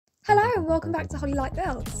Hello and welcome back to Holly Light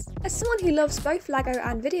Builds. As someone who loves both LEGO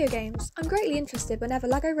and video games, I'm greatly interested whenever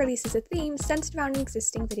LEGO releases a theme centred around an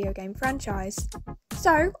existing video game franchise.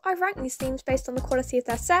 So, I've ranked these themes based on the quality of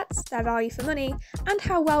their sets, their value for money, and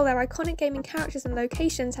how well their iconic gaming characters and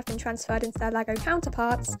locations have been transferred into their LEGO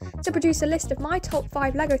counterparts to produce a list of my top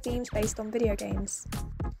 5 LEGO themes based on video games.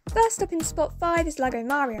 First up in spot 5 is LEGO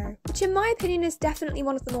Mario, which in my opinion is definitely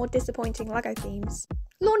one of the more disappointing LEGO themes.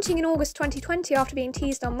 Launching in August 2020 after being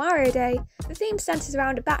teased on Mario Day, the theme centres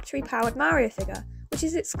around a battery-powered Mario figure, which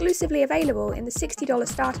is exclusively available in the $60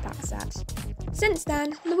 starter pack set. Since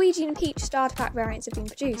then, Luigi and Peach starter pack variants have been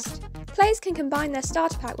produced. Players can combine their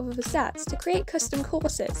starter pack with other sets to create custom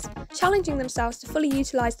courses, challenging themselves to fully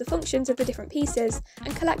utilise the functions of the different pieces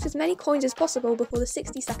and collect as many coins as possible before the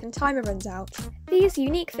 60-second timer runs out. These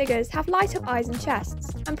unique figures have light-up eyes and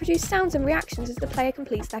chests, and produce sounds and reactions as the player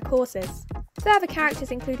completes their courses. Further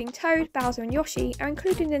characters including Toad, Bowser and Yoshi are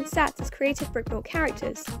included in sets as creative brick-built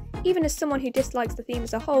characters. Even as someone who dislikes the theme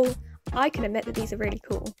as a whole, I can admit that these are really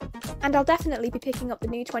cool. And I'll definitely be picking up the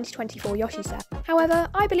new 2024 Yoshi set. However,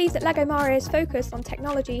 I believe that LEGO Mario's focus on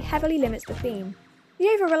technology heavily limits the theme. The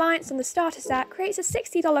over-reliance on the starter set creates a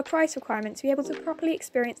 $60 price requirement to be able to properly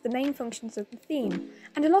experience the main functions of the theme,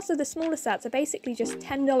 and a lot of the smaller sets are basically just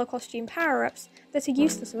 $10 costume power-ups that are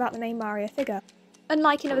useless without the main Mario figure.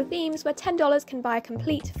 Unlike in other themes where $10 can buy a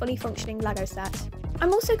complete, fully functioning LEGO set.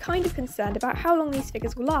 I'm also kind of concerned about how long these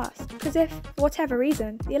figures will last, because if, for whatever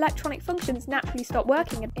reason, the electronic functions naturally stop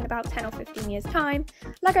working in about 10 or 15 years' time,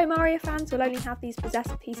 LEGO Mario fans will only have these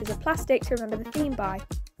possessive pieces of plastic to remember the theme by.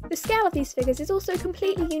 The scale of these figures is also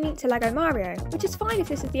completely unique to LEGO Mario, which is fine if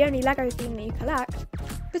this is the only LEGO theme that you collect,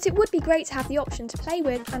 but it would be great to have the option to play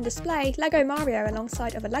with and display LEGO Mario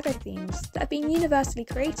alongside other LEGO themes that have been universally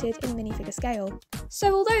created in minifigure scale.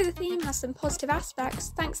 So although the theme has some positive aspects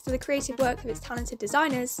thanks to the creative work of its talented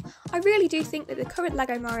designers, I really do think that the current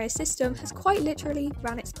LEGO Mario system has quite literally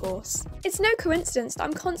ran its course. It's no coincidence that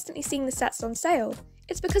I'm constantly seeing the sets on sale.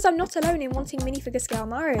 It's because I'm not alone in wanting minifigure scale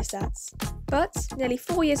Mario sets. But, nearly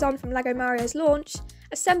 4 years on from LEGO Mario's launch,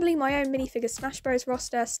 assembling my own minifigure Smash Bros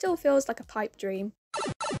roster still feels like a pipe dream.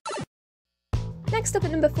 Next up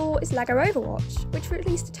at number 4 is LEGO Overwatch, which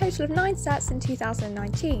released a total of 9 sets in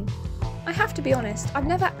 2019. I have to be honest, I've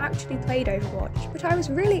never actually played Overwatch, but I was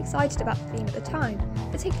really excited about the theme at the time,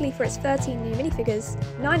 particularly for its 13 new minifigures,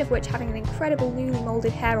 9 of which having an incredible newly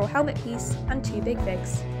moulded hair or helmet piece, and 2 big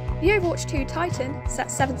figs. The Overwatch 2 Titan,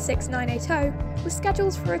 set 76980, was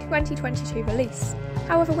scheduled for a 2022 release.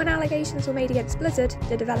 However, when allegations were made against Blizzard,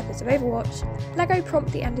 the developers of Overwatch, LEGO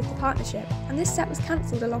promptly ended the partnership, and this set was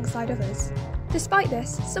cancelled alongside others. Despite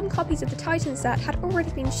this, some copies of the Titan set had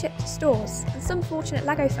already been shipped to stores, and some fortunate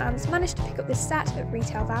LEGO fans managed to pick up this set at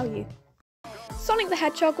retail value. Sonic the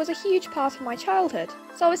Hedgehog was a huge part of my childhood,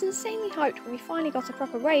 so I was insanely hyped when we finally got a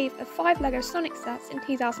proper wave of 5 LEGO Sonic sets in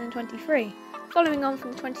 2023. Following on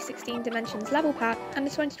from the 2016 Dimensions Level Pack and the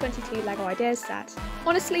 2022 LEGO Ideas set.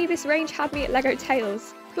 Honestly, this range had me at LEGO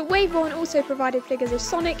Tales, but Wave 1 also provided figures of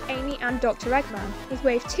Sonic, Amy and Dr. Eggman, with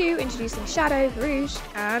Wave 2 introducing Shadow, Rouge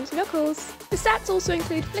and Knuckles. The sets also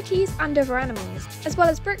include Flickies and other animals, as well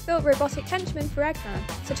as brick-built robotic henchmen for Eggman,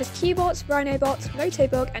 such as Cubot, Rhinobot,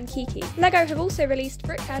 Motobug and Kiki. LEGO have also released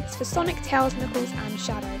brick heads for Sonic, Tails, Knuckles and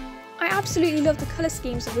Shadow. I absolutely love the colour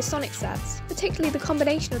schemes of the Sonic sets, particularly the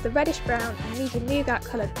combination of the reddish-brown and medium nougat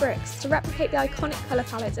coloured bricks to replicate the iconic colour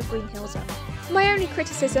palette of Green Hill Zone. My only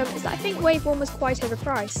criticism is that I think Wave 1 was quite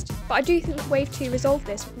overpriced, but I do think that Wave 2 resolved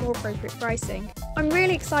this with more appropriate pricing. I'm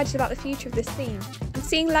really excited about the future of this theme, and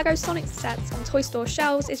seeing LEGO Sonic sets on toy store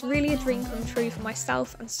shelves is really a dream come true for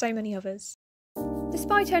myself and so many others.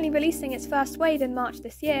 Despite only releasing its first wave in March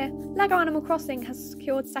this year, LEGO Animal Crossing has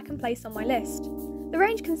secured second place on my list. The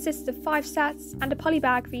range consists of 5 sets and a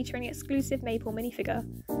polybag featuring an exclusive Maple minifigure.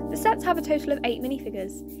 The sets have a total of 8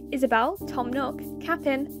 minifigures: Isabelle, Tom Nook,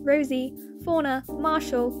 Cap'n, Rosie, Fauna,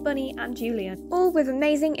 Marshall, Bunny and Julian, all with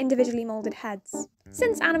amazing individually moulded heads.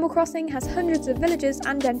 Since Animal Crossing has hundreds of villagers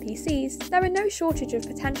and NPCs, there are no shortage of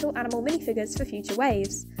potential animal minifigures for future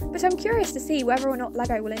waves, but I'm curious to see whether or not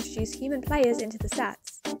LEGO will introduce human players into the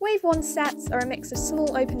sets. Wave 1 sets are a mix of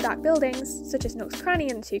small open-back buildings, such as Nook's Cranny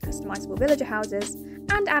and the 2 customisable villager houses,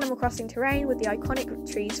 and Animal Crossing terrain with the iconic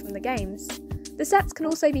trees from the games. The sets can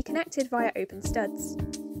also be connected via open studs.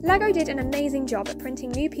 LEGO did an amazing job at printing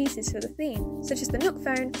new pieces for the theme, such as the Nook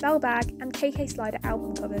phone, bell bag, and KK Slider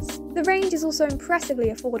album covers. The range is also impressively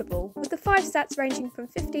affordable, with the 5 sets ranging from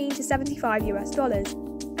 $15 to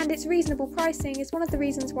 $75 and its reasonable pricing is one of the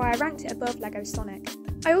reasons why I ranked it above LEGO Sonic.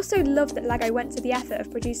 I also love that LEGO went to the effort of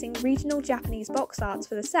producing regional Japanese box arts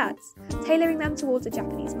for the sets, tailoring them towards a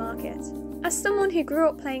Japanese market. As someone who grew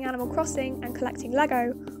up playing Animal Crossing and collecting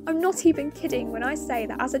LEGO, I'm not even kidding when I say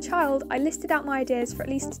that as a child I listed out my ideas for at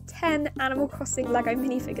least 10 Animal Crossing LEGO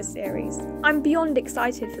minifigure series. I'm beyond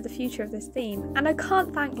excited for the future of this theme, and I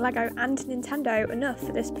can't thank LEGO and Nintendo enough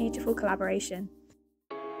for this beautiful collaboration.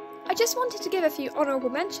 I just wanted to give a few honourable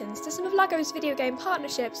mentions to some of LEGO's video game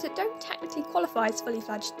partnerships that don't technically qualify as fully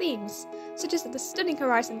fledged themes, such as the stunning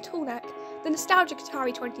Horizon Toolneck, the nostalgic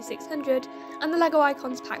Atari 2600, and the LEGO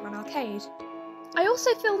Icons Pac-Man Arcade. I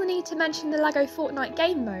also feel the need to mention the LEGO Fortnite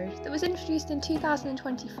game mode that was introduced in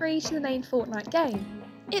 2023 to the main Fortnite game.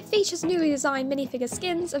 It features newly designed minifigure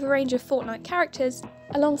skins of a range of Fortnite characters,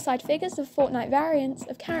 alongside figures of Fortnite variants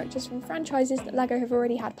of characters from franchises that LEGO have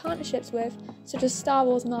already had partnerships with, such as Star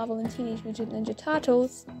Wars, Marvel and Teenage Mutant Ninja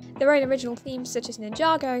Turtles, their own original themes such as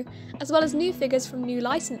Ninjago, as well as new figures from new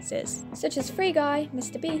licenses, such as Free Guy,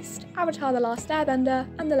 Mr. Beast, Avatar The Last Airbender,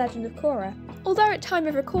 and The Legend of Korra. Although at time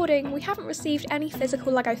of recording we haven't received any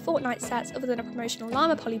physical LEGO Fortnite sets other than a promotional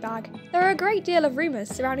llama polybag, there are a great deal of rumours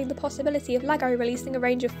surrounding the possibility of LEGO releasing a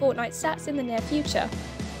range of Fortnite sets in the near future.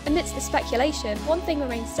 Amidst the speculation, one thing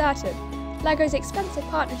remains certain: LEGO's expensive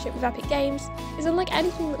partnership with Epic Games is unlike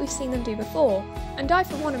anything that we've seen them do before, and I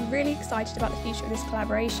for one am really excited about the future of this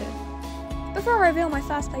collaboration. Before I reveal my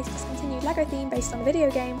first place discontinued LEGO theme based on a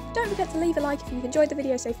video game, don't forget to leave a like if you've enjoyed the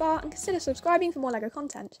video so far and consider subscribing for more LEGO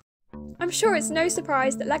content. I'm sure it's no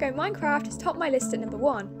surprise that LEGO Minecraft has topped my list at number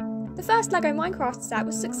 1. The first LEGO Minecraft set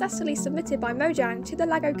was successfully submitted by Mojang to the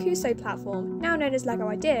LEGO Kuso platform, now known as LEGO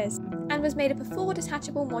Ideas, and was made up of 4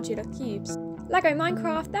 detachable modular cubes. LEGO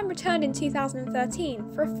Minecraft then returned in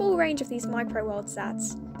 2013 for a full range of these micro-world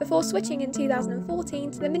sets, before switching in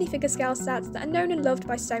 2014 to the minifigure scale sets that are known and loved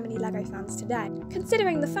by so many LEGO fans today.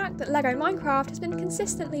 Considering the fact that LEGO Minecraft has been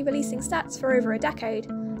consistently releasing sets for over a decade,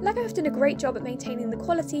 LEGO have done a great job at maintaining the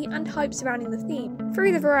quality and hype surrounding the theme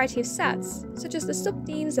through the variety of sets, such as the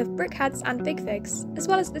sub-themes of brickheads and bigfigs, as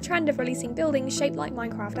well as the trend of releasing buildings shaped like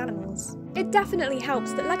Minecraft animals. It definitely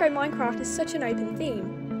helps that LEGO Minecraft is such an open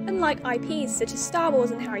theme. Unlike IPs such as Star Wars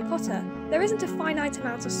and Harry Potter, there isn't a finite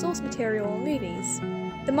amount of source material or movies.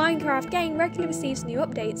 The Minecraft game regularly receives new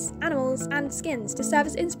updates, animals, and skins to serve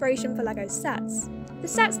as inspiration for LEGO's sets. The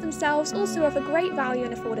sets themselves also offer great value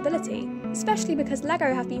and affordability, especially because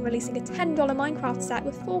LEGO have been releasing a $10 Minecraft set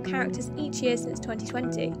with 4 characters each year since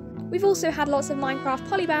 2020. We've also had lots of Minecraft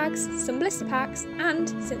polybags, some blister packs, and,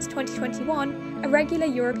 since 2021, a regular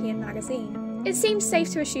European magazine. It seems safe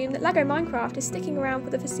to assume that LEGO Minecraft is sticking around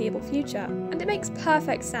for the foreseeable future, and it makes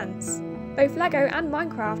perfect sense. Both LEGO and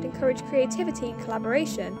Minecraft encourage creativity and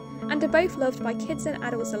collaboration, and are both loved by kids and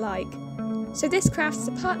adults alike. So this crafts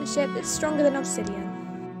a partnership that's stronger than obsidian.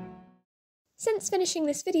 Since finishing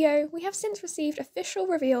this video, we have since received official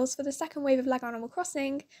reveals for the second wave of LEGO Animal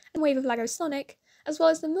Crossing and wave of LEGO Sonic, as well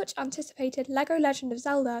as the much anticipated LEGO Legend of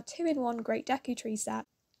Zelda 2-in-1 Great Deku Tree set,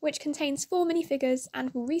 which contains 4 minifigures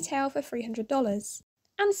and will retail for $300.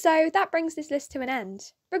 And so that brings this list to an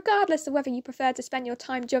end. Regardless of whether you prefer to spend your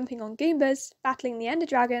time jumping on Goombas, battling the Ender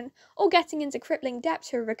Dragon, or getting into crippling depth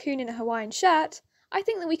to a raccoon in a Hawaiian shirt, I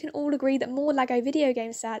think that we can all agree that more LEGO video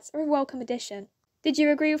game sets are a welcome addition. Did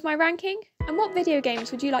you agree with my ranking? And what video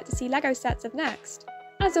games would you like to see LEGO sets of next?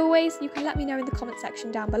 As always, you can let me know in the comment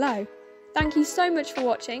section down below. Thank you so much for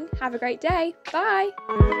watching, have a great day,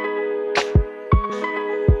 bye!